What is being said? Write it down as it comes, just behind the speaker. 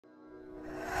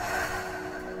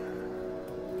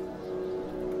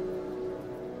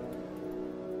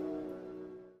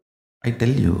I tell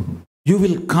you, you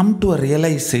will come to a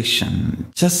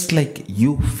realization just like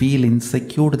you feel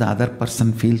insecure, the other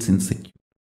person feels insecure.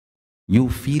 You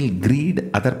feel greed,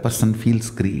 other person feels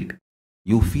greed.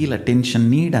 You feel attention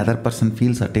need, other person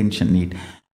feels attention need.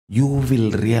 You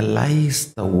will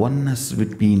realize the oneness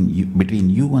between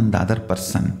you and the other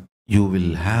person. You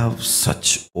will have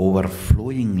such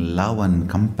overflowing love and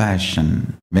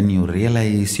compassion when you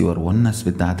realize your oneness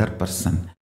with the other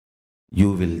person.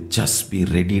 You will just be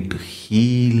ready to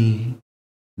heal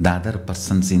the other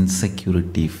person's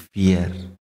insecurity, fear.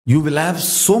 You will have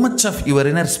so much of your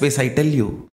inner space, I tell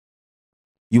you.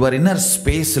 Your inner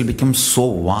space will become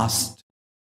so vast.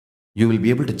 You will be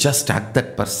able to just hug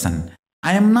that person.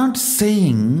 I am not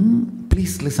saying,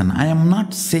 please listen, I am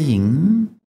not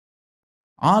saying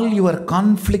all your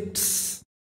conflicts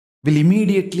will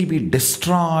immediately be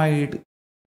destroyed.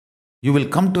 You will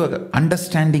come to an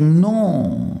understanding.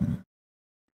 No.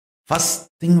 First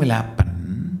thing will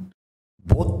happen,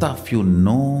 both of you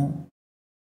know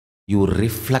you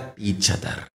reflect each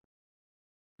other.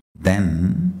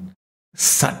 Then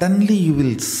suddenly you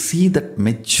will see that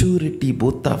maturity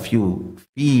both of you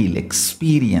feel,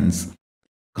 experience.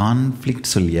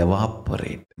 Conflicts will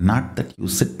evaporate. Not that you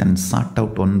sit and sort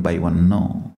out one by one,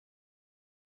 no.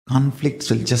 Conflicts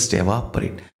will just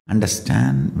evaporate.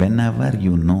 Understand, whenever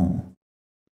you know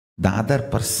the other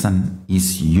person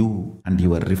is you and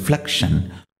your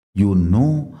reflection, you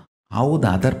know how the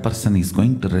other person is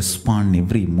going to respond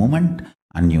every moment,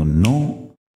 and you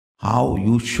know how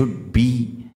you should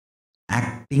be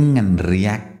acting and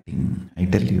reacting. I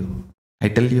tell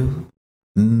you,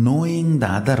 knowing the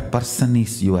other person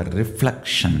is your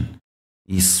reflection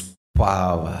is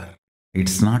power.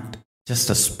 It's not just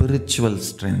a spiritual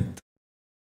strength.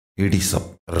 It is a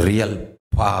real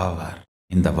power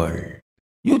in the world.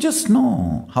 You just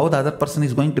know how the other person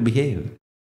is going to behave.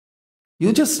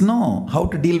 You just know how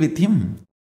to deal with him.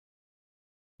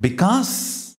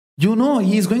 Because you know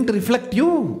he is going to reflect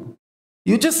you.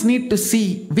 You just need to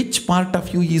see which part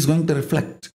of you he is going to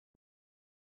reflect.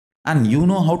 And you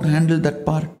know how to handle that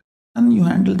part. And you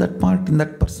handle that part in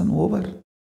that person over.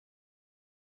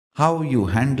 How you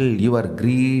handle your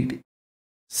greed,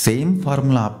 same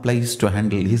formula applies to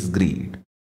handle his greed.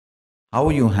 How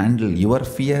you handle your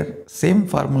fear, same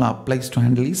formula applies to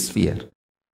handle his fear.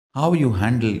 How you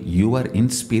handle your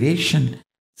inspiration,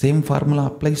 same formula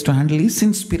applies to handle his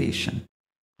inspiration.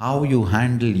 How you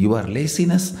handle your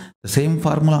laziness, the same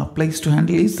formula applies to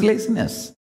handle his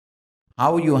laziness.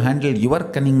 How you handle your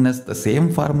cunningness, the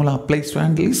same formula applies to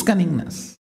handle his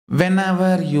cunningness.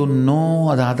 Whenever you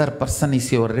know the other person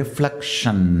is your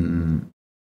reflection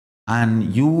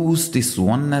and use this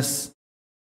oneness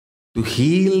to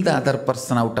heal the other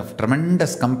person out of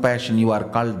tremendous compassion, you are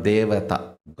called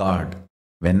Devata, God.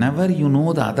 Whenever you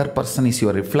know the other person is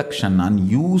your reflection and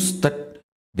use that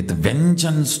with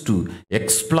vengeance to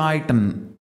exploit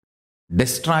and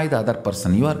destroy the other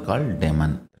person, you are called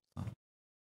demon.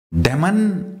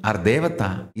 Demon or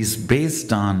Devata is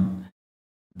based on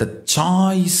the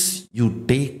choice you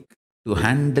take to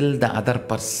handle the other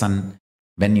person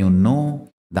when you know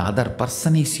the other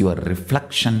person is your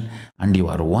reflection and you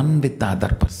are one with the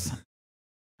other person.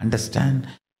 Understand?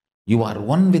 You are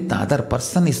one with the other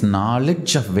person is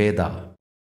knowledge of Veda.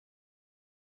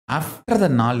 After the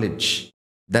knowledge,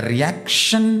 the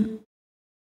reaction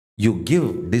you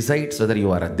give decides whether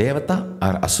you are a Devata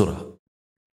or Asura.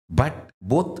 But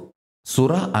both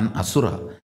Sura and Asura,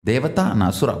 Devata and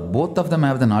Asura, both of them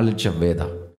have the knowledge of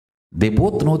Veda. They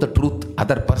both know the truth.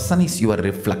 Other person is your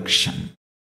reflection.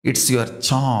 It's your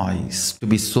choice to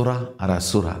be Sura or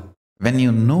Asura. When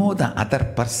you know the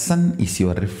other person is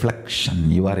your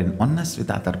reflection, you are in oneness with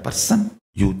the other person,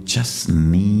 you just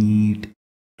need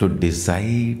to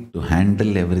decide to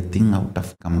handle everything out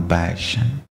of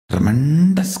compassion.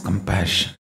 Tremendous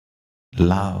compassion,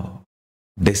 love,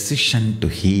 decision to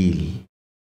heal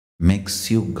makes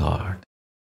you God.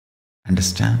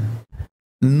 Understand?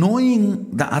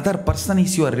 Knowing the other person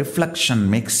is your reflection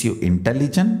makes you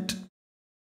intelligent.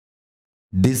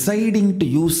 Deciding to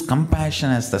use compassion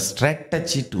as the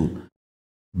strategy to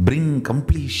bring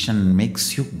completion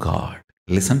makes you God.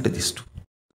 Listen to this too.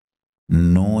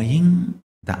 Knowing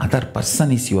the other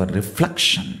person is your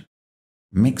reflection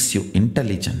makes you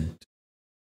intelligent.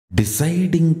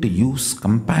 Deciding to use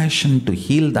compassion to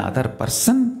heal the other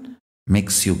person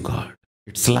makes you God.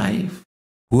 It's life.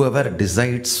 Whoever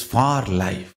decides for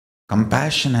life,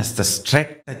 compassion as the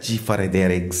strategy for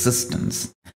their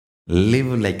existence,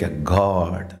 live like a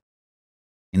God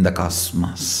in the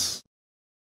cosmos.